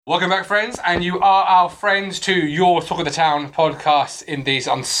Welcome back, friends, and you are our friends to your Talk of the Town podcast in these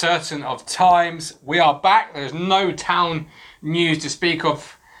uncertain of times. We are back. There's no town news to speak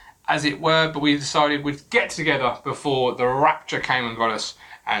of, as it were, but we decided we'd get together before the rapture came and got us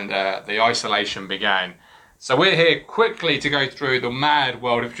and the isolation began. So we're here quickly to go through the mad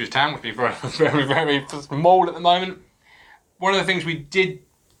world of Ipswich Town, which is very small at the moment. One of the things we did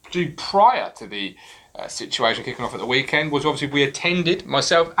do prior to the situation kicking off at the weekend was obviously we attended,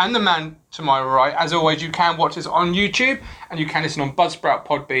 myself and the man to my right. As always, you can watch us on YouTube and you can listen on Buzzsprout,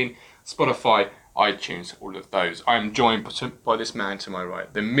 Podbean, Spotify, iTunes, all of those. I am joined by this man to my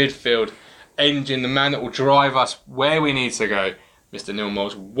right, the midfield engine, the man that will drive us where we need to go, Mr. Neil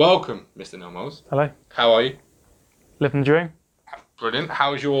Moles. Welcome, Mr. Neil Moles. Hello. How are you? Living the dream. Brilliant.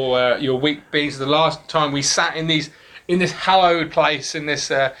 How's your week been? Since the last time we sat in this hallowed place, in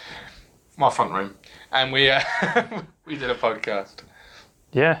this my front room, and we we did a podcast.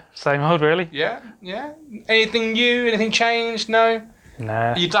 Yeah, same old really. Yeah. Anything new? Anything changed? No.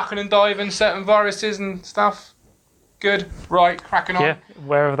 Nah. Are you ducking and diving certain viruses and stuff? Good. Right. Cracking on. Yeah,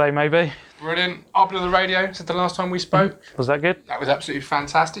 wherever they may be. Brilliant. Up to the radio since the last time we spoke. Was that good? That was absolutely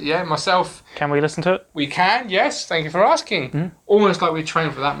fantastic. Yeah. Myself. Can we listen to it? We can. Yes. Thank you for asking. Almost like we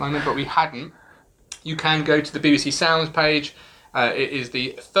trained for that moment, but we hadn't. You can go to the BBC Sounds page. It is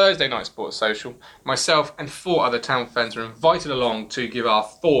the Thursday Night Sports Social. Myself and 4 other town fans are invited along to give our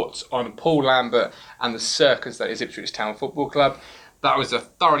thoughts on Paul Lambert and the circus that is Ipswich Town Football Club. That was a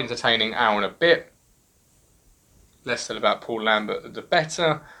thoroughly entertaining hour and a bit. Less said about Paul Lambert, the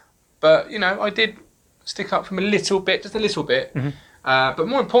better. But, you know, I did stick up from a little bit, just a little bit. But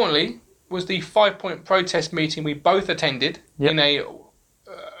more importantly, was the 5-point protest meeting we both attended in a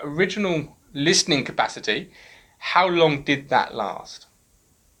original listening capacity. How long did that last?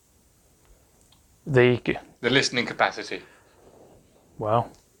 The listening capacity.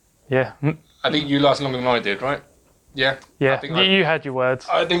 Well, yeah. I think you lasted longer than I did, right? Yeah. Yeah, you had your words.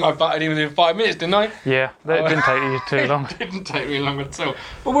 I think I butted in within 5 minutes, didn't I? Yeah, that didn't take you too long. It didn't take me long at all.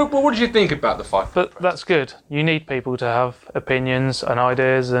 But what did you think about the 5? But that's good. You need people to have opinions and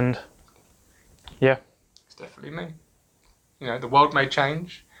ideas and... Yeah. It's definitely me. You know, the world may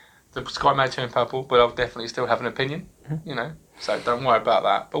change. The sky may turn purple, but I'll definitely still have an opinion, you know, so don't worry about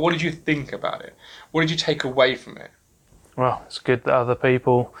that. But what did you think about it? What did you take away from it? Well, it's good that other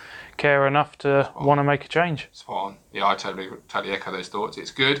people care enough to want to make a change. Spot on. Yeah, I totally echo those thoughts.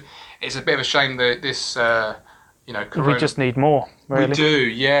 It's good. It's a bit of a shame that this, you know, We just need more, really. We do,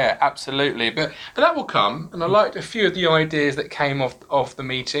 yeah, absolutely. But that will come, and I liked a few of the ideas that came off the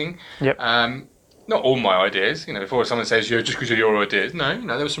meeting. Yep. Not all my ideas, you know, before someone says, just because of your ideas. No, you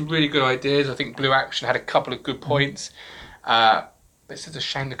know, there were some really good ideas. I think Blue Action had a couple of good points. But it's just a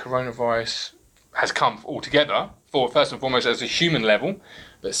shame the coronavirus has come altogether, first and foremost as a human level,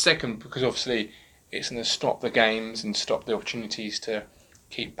 but second, because obviously it's going to stop the games and stop the opportunities to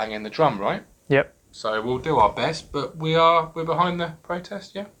keep banging the drum, right? Yep. So we'll do our best, but we're behind the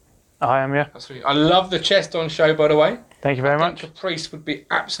protest, yeah? I am, yeah. Absolutely. I love the chest on show, by the way. Thank you very much. Caprice would be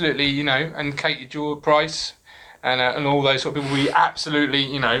absolutely, you know, and Katie Jewel Price and all those sort of people would be absolutely,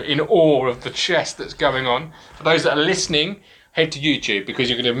 you know, in awe of the chest that's going on. For those that are listening, head to YouTube because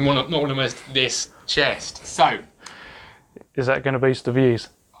you're going to not want to miss this chest. So, is that going to boost the views?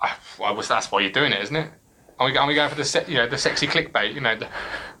 Well, that's why you're doing it, isn't it? Are we going for the sexy clickbait? You know.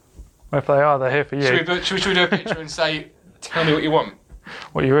 If they are, they're here for you. Should we do a picture and say, "Tell me what you want."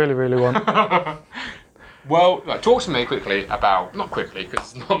 What you really, really want. Well, talk to me quickly about, not quickly,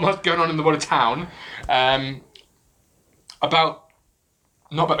 because there's not much going on in the world of town, not about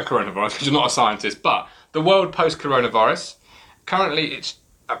the coronavirus, because you're not a scientist, but the world post-coronavirus. Currently, it's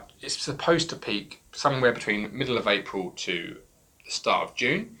supposed to peak somewhere between middle of April to the start of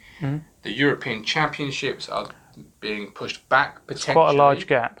June. The European Championships are being pushed back, potentially. It's quite a large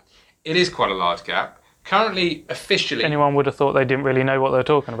gap. It is quite a large gap. Currently, officially... Anyone would have thought they didn't really know what they're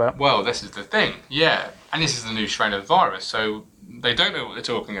talking about. Well, this is the thing, yeah. And this is the new strain of the virus, so they don't know what they're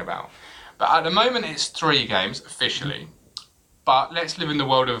talking about. But at the moment, it's 3 games, officially. But let's live in the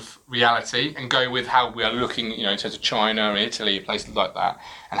world of reality and go with how we are looking, you know, in terms of China and Italy, places like that,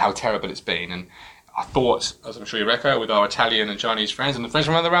 and how terrible it's been. And our thoughts, as I'm sure you reckon, with our Italian and Chinese friends and the friends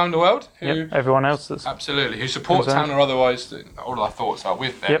from around the world. Everyone else that's... Absolutely. Who support town or otherwise, all our thoughts are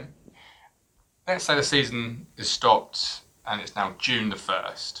with them. Yep. Let's say the season is stopped and it's now June the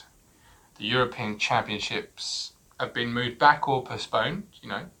 1st. The European Championships have been moved back or postponed. You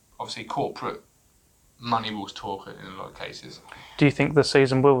know, obviously corporate money will talk in a lot of cases. Do you think the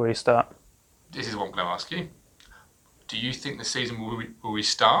season will restart? This is what I'm going to ask you. Do you think the season will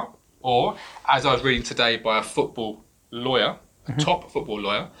restart? Or, as I was reading today by a football lawyer, top football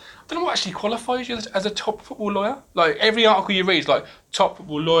lawyer. I don't know what actually qualifies you as a top football lawyer. Like every article you read is like top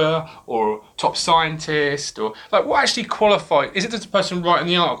football lawyer or top scientist or like what actually qualifies? Is it just the person writing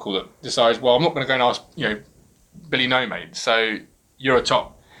the article that decides? Well, I'm not going to go and ask Billy No Mate. So you're a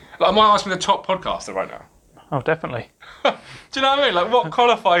top. Like, am I asking the top podcaster right now? Oh, definitely. Do you know what I mean? Like, what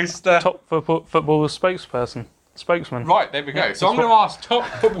qualifies the Top football spokesman. Right, there we go. So I'm going to ask top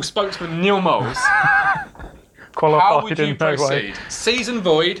football spokesman Neil Moles, Qualified how would you in no way. proceed? Season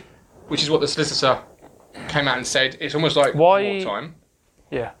void, which is what the solicitor came out and said. It's almost like wartime.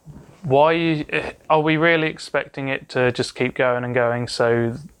 Yeah. Why are we really expecting it to just keep going and going?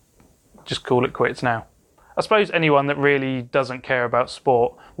 So just call it quits now. I suppose anyone that really doesn't care about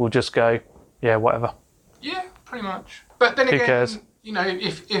sport will just go, yeah, whatever. Yeah, pretty much. But then Who again, cares?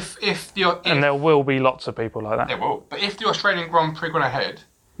 if And there will be lots of people like that. there will. But if the Australian Grand Prix went ahead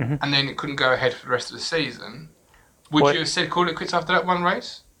Mm-hmm. and then it couldn't go ahead for the rest of the season, would Well, you have said call it quits after that one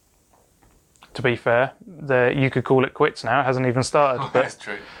race? To be fair, you could call it quits now. It hasn't even started. Oh, But that's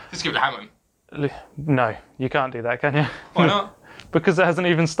true. Just give it a Hammond. no, you can't do that, can you? Why not? Because it hasn't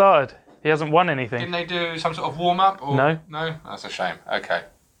even started. He hasn't won anything. Didn't they do some sort of warm up? No. No, that's a shame. Okay.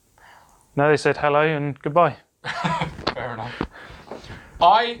 No, they said hello and goodbye. Fair enough.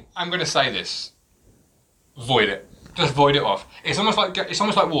 I am going to say this: void it. Just void it off. It's almost like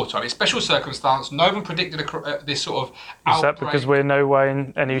wartime. It's special circumstance. No one predicted this sort of outbreak. Is that because we're no way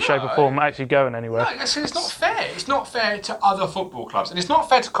in any shape or form actually going anywhere? No, it's not fair. It's not fair to other football clubs, and it's not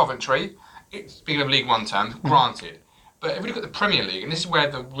fair to Coventry. Speaking of League One terms, granted. But if we look at the Premier League, and this is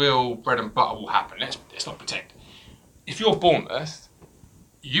where the real bread and butter will happen. Let's not pretend. If you're Bournemouth,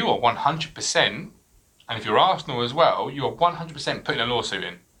 you are 100%, and if you're Arsenal as well, you are 100% putting a lawsuit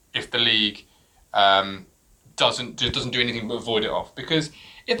in if the league doesn't do anything but void it off. Because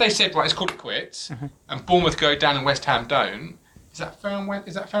if they said, right, it's called it quits, and Bournemouth go down and West Ham don't, is that fair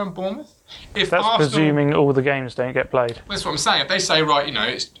on Bournemouth? If That's Arsenal, presuming all the games don't get played. that's what I'm saying. If they say, right,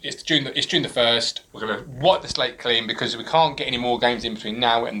 it's June the 1st, we're going to wipe the slate clean because we can't get any more games in between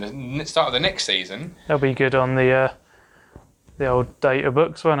now and the start of the next season. They'll be good on the old data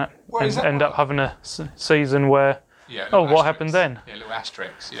books, won't it? Well, And is that end up right? having a season where, Yeah. oh, little what happened then? Yeah, little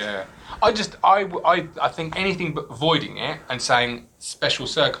asterisks. Yeah. I think anything but voiding it and saying special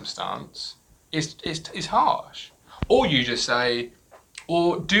circumstance is harsh. Or you just say,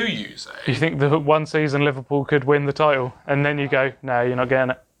 or do you say? You think that one season Liverpool could win the title, and then you go, no, you're not getting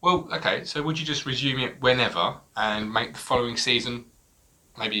it. Well, okay. So would you just resume it whenever and make the following season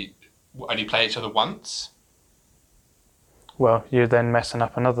maybe only play each other once? Well, you're then messing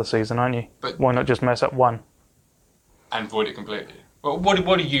up another season, aren't you? But- Why not just mess up one? And void it completely. Well,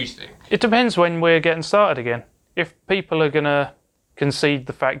 what do you think? It depends when we're getting started again. If people are going to concede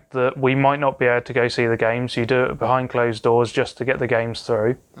the fact that we might not be able to go see the games, you do it behind closed doors just to get the games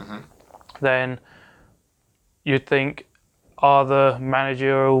through, then you'd think, are the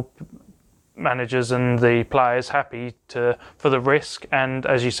managers and the players happy for the risk and,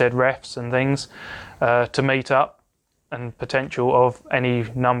 as you said, refs and things, to meet up and potential of any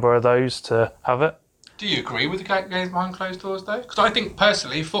number of those to have it? Do you agree with the games behind closed doors, though? Because I think,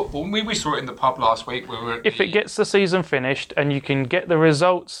 personally, football, we saw it in the pub last week. Where we were at If it gets the season finished and you can get the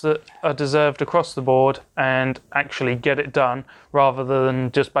results that are deserved across the board and actually get it done, rather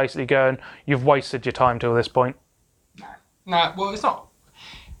than just basically going, you've wasted your time till this point. No, well, it's not.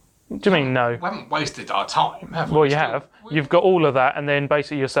 Do you mean no? We haven't wasted our time, have we? Well, you have. You've got all of that, and then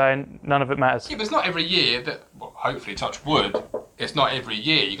basically you're saying none of it matters. Yeah, but it's not every year that, well, hopefully, touch wood, it's not every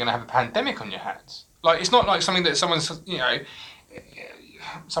year you're going to have a pandemic on your hands. Like, it's not like something that someone's, like,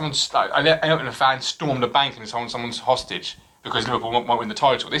 a fan stormed a bank and someone's hostage because Liverpool won't win the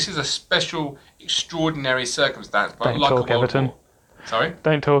title. This is a special, extraordinary circumstance. But Don't like talk a world Everton. war. Sorry?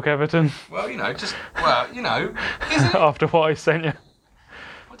 Don't talk Everton Well, isn't it? after what I sent you.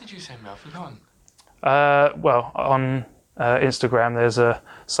 What did you say, Mel? I've forgotten. Well, on Instagram there's a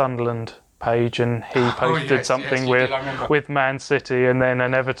Sunderland page, and he posted something you did, I remember. with Man City, and then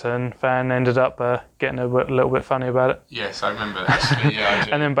an Everton fan ended up getting a little bit funny about it. Yes, I remember. Actually, yeah, I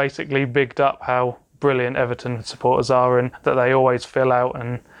do. And then basically bigged up how brilliant Everton supporters are and that they always fill out,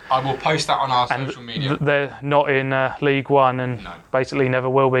 and I will post that on our social media. they're not in League One and No. basically never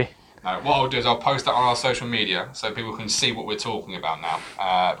will be. No, what I'll do is I'll post that on our social media so people can see what we're talking about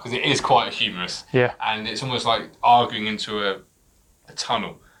now, because it is quite humorous. Yeah. And it's almost like arguing into a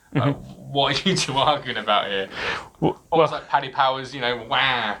tunnel. What are you two arguing about here? Almost like Paddy Power's,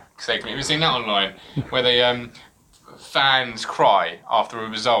 wah segment. Have you seen that online? Where they fans cry after a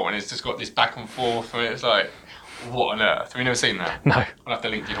result, and it's just got this back and forth, and it's like, what on earth? Have you never seen that? No. I'll have to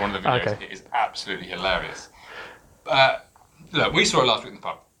link you to one of the videos. Okay. It is absolutely hilarious. look, we saw it last week in the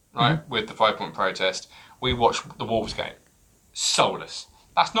pub, right? With the 5-point protest. We watched the Wolves game. Soulless.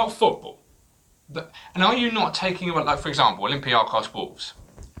 That's not football. And are you not taking about, like, for example, Olympiacos Wolves?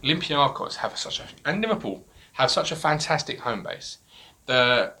 Olympiacos and Liverpool have such a fantastic home base.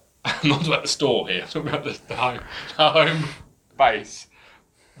 I'm not talking about the store here, I'm talking about the home base.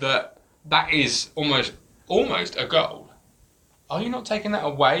 That is almost a goal. Are you not taking that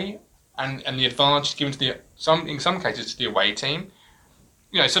away and the advantage given to in some cases to the away team?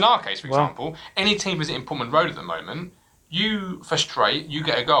 So in our case, for example, any team visiting Portman Road at the moment, you frustrate, you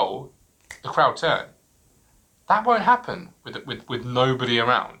get a goal, the crowd turn. That won't happen with nobody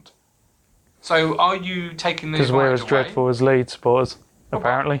around. So are you taking the advantage away? Because we're as dreadful as Leeds supporters,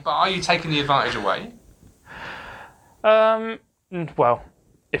 apparently. But are you taking the advantage away? Well,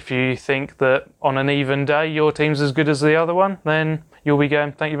 if you think that on an even day your team's as good as the other one, then you'll be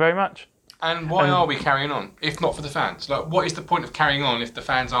going, thank you very much. And why are we carrying on, if not for the fans? Like, what is the point of carrying on if the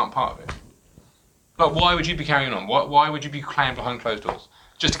fans aren't part of it? Like, why would you be carrying on? Why would you be playing behind closed doors?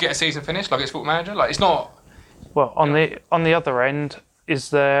 Just to get a season finished, like it's Football Manager? Like, it's not... Well, on the other end,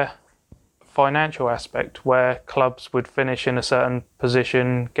 is there financial aspect where clubs would finish in a certain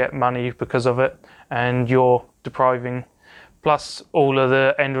position, get money because of it, and you're depriving, plus all of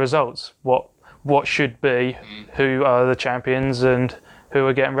the end results, what should be, who are the champions and who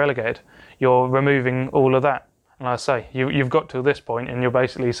are getting relegated. You're removing all of that. And like I say, you've got to this point and you're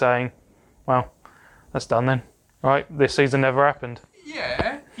basically saying, well, that's done then, right? This season never happened.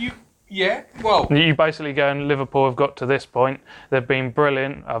 Yeah, well... You basically go and Liverpool have got to this point. They've been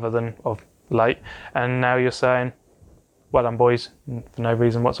brilliant, other than of late, and now you're saying, well done, boys, for no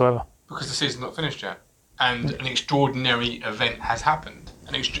reason whatsoever. Because the season's not finished yet. And an extraordinary event has happened.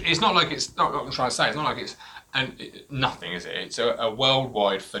 And it's not like it's... Not what I'm trying to say. It's not like it's nothing, is it? It's a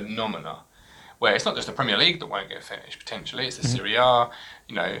worldwide phenomena where it's not just the Premier League that won't get finished, potentially. It's the Serie A,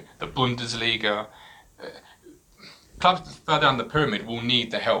 the Bundesliga. Clubs further down the pyramid will need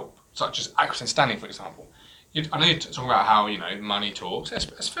the help, such as Accrington Stanley, for example. I know you're talking about how, money talks.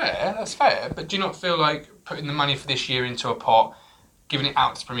 That's fair. But do you not feel like putting the money for this year into a pot, giving it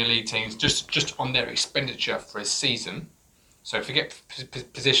out to Premier League teams just on their expenditure for a season? So forget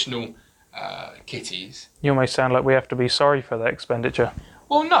positional kitties. You almost sound like we have to be sorry for that expenditure.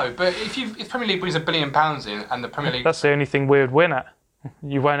 Well, no, but if Premier League brings £1 billion in and the Premier League... That's the only thing we would win at.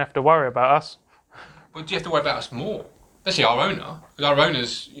 You won't have to worry about us. But do you have to worry about us more? Especially our owner. Because our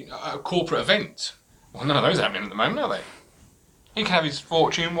owner's a corporate event. Well, none of those are happening at the moment, are they? He can have his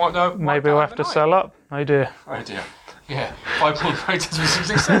fortune wiped out. Maybe we'll have to sell up. Oh dear. Yeah, 5-point protest was a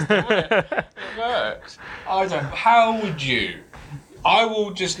success, wasn't it? It works. How would you? I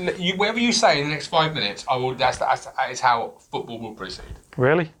will just let you. Whatever you say in the next 5 minutes, I will. That is how football will proceed.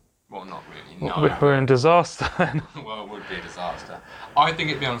 Really? Well, not really. No. We're in disaster then. Well, it would be a disaster. I think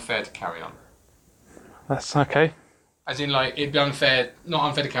it'd be unfair to carry on. That's okay. As in, like, it'd be unfair. Not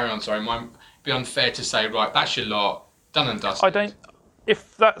unfair to carry on. Sorry, it'd be unfair to say, right, that's your lot, done and dusted.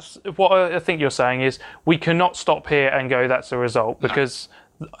 If that's what I think you're saying is, we cannot stop here and go, that's the result, because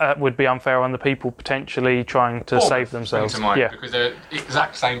that would be unfair on the people potentially trying to save themselves. Because they're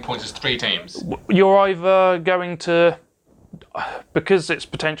exact same points as 3 teams. You're either going to, because it's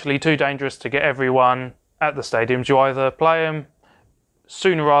potentially too dangerous to get everyone at the stadiums, you either play them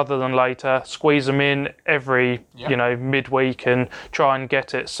sooner rather than later, squeeze them in every midweek and try and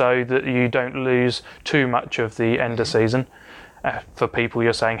get it so that you don't lose too much of the end of season. For people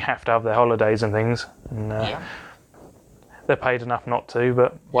you're saying have to have their holidays and things, and they're paid enough not to,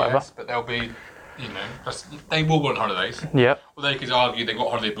 but whatever. Yes, but they'll be, they will want holidays. Yeah. Well, they could argue they've got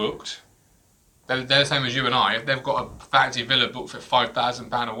holiday booked. They're the same as you and I. If they've got a fancy villa booked for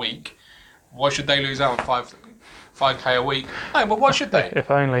 £5,000 a week, why should they lose out on 5k a week? No, but why should they? If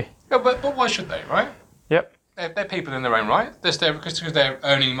only. Yeah, but why should they, right? Yep. They're people in their own right. Because they're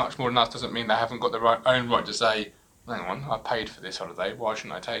earning much more than us doesn't mean they haven't got their own right to say, hang on, I paid for this holiday, why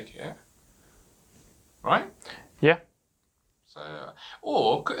shouldn't I take it? Right? Yeah. So,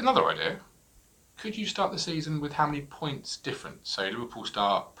 or another idea, could you start the season with how many points different? So Liverpool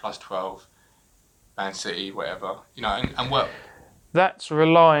start plus 12, Man City, whatever, and work. That's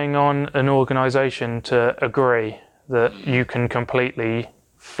relying on an organisation to agree that you can completely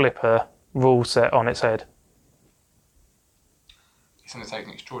flip a rule set on its head. It's going to take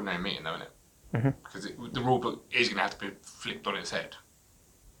an extraordinary meeting, though, isn't it? Mm-hmm. Because the rule book is going to have to be flipped on its head.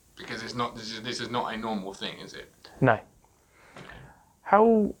 Because it's not. This is not a normal thing, is it? No.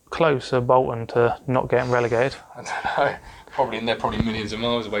 How close are Bolton to not getting relegated? I don't know. They're probably millions of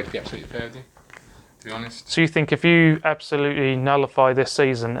miles away, to be absolutely fair with you, to be honest. So you think if you absolutely nullify this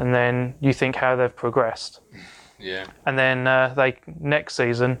season and then you think how they've progressed, Yeah. and then they next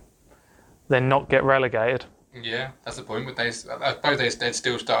season then not get relegated. Yeah, that's the point. Would they? I suppose they'd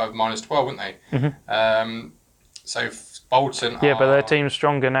still start at -12, wouldn't they? Mm-hmm. So Bolton. Yeah, but their team's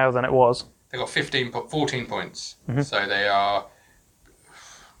stronger now than it was. They've got 14 points. Mm-hmm. So they are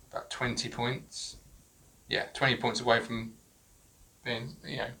about 20 points. Yeah, 20 points away from being,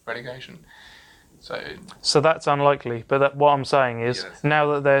 relegation. So that's unlikely. But what I'm saying is,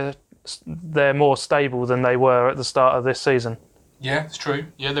 now that they're more stable than they were at the start of this season. Yeah, it's true.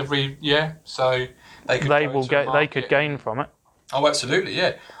 Yeah, so they could gain from it. Oh, absolutely,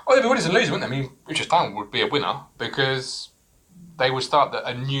 yeah. Oh, they'd be winners and losers, wouldn't they? I mean, Richard Town would be a winner because they would start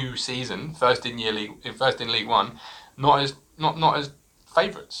a new season, first in League One, not as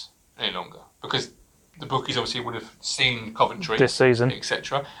favourites any longer, because the bookies obviously would have seen Coventry this season,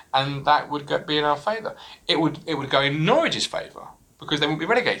 etc., and that would be in our favour. It would go in Norwich's favour because they wouldn't be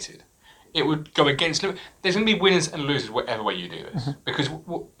relegated. It would go against. There's going to be winners and losers whatever way you do this, because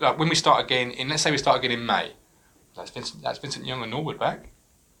when we start again let's say we start again in May, that's Vincent Young and Norwood back.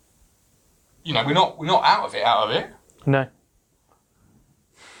 We're not out of it. No.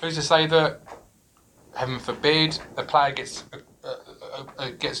 Who's to say that, heaven forbid, a player gets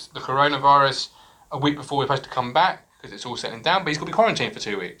the coronavirus a week before we're supposed to come back because it's all settling down, but he's got to be quarantined for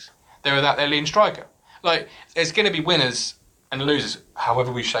 2 weeks. They're without their leading striker. There's going to be winners and losers,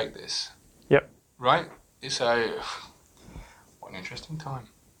 however we shape this. Yep. Right? So, what an interesting time.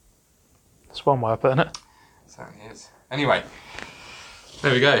 That's one way of putting it. It certainly is. Anyway,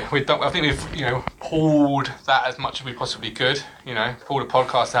 there we go. I think we've pulled that as much as we possibly could. Pulled a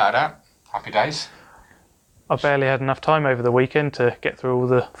podcast out of that. Happy days. I barely had enough time over the weekend to get through all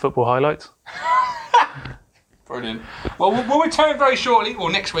the football highlights. Brilliant. Well, we'll return very shortly, or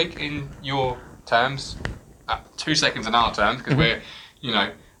next week in your terms, 2 seconds in our terms, because we're,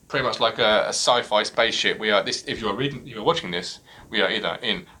 pretty much like a sci-fi spaceship. We are this. If you're watching this, we are either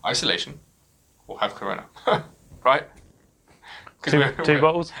in isolation or have corona, right? Two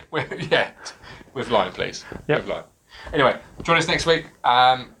bottles. With line, please. Yep. With line. Anyway, join us next week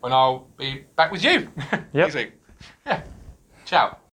when I'll be back with you. Yep. Next week. Yeah. Ciao.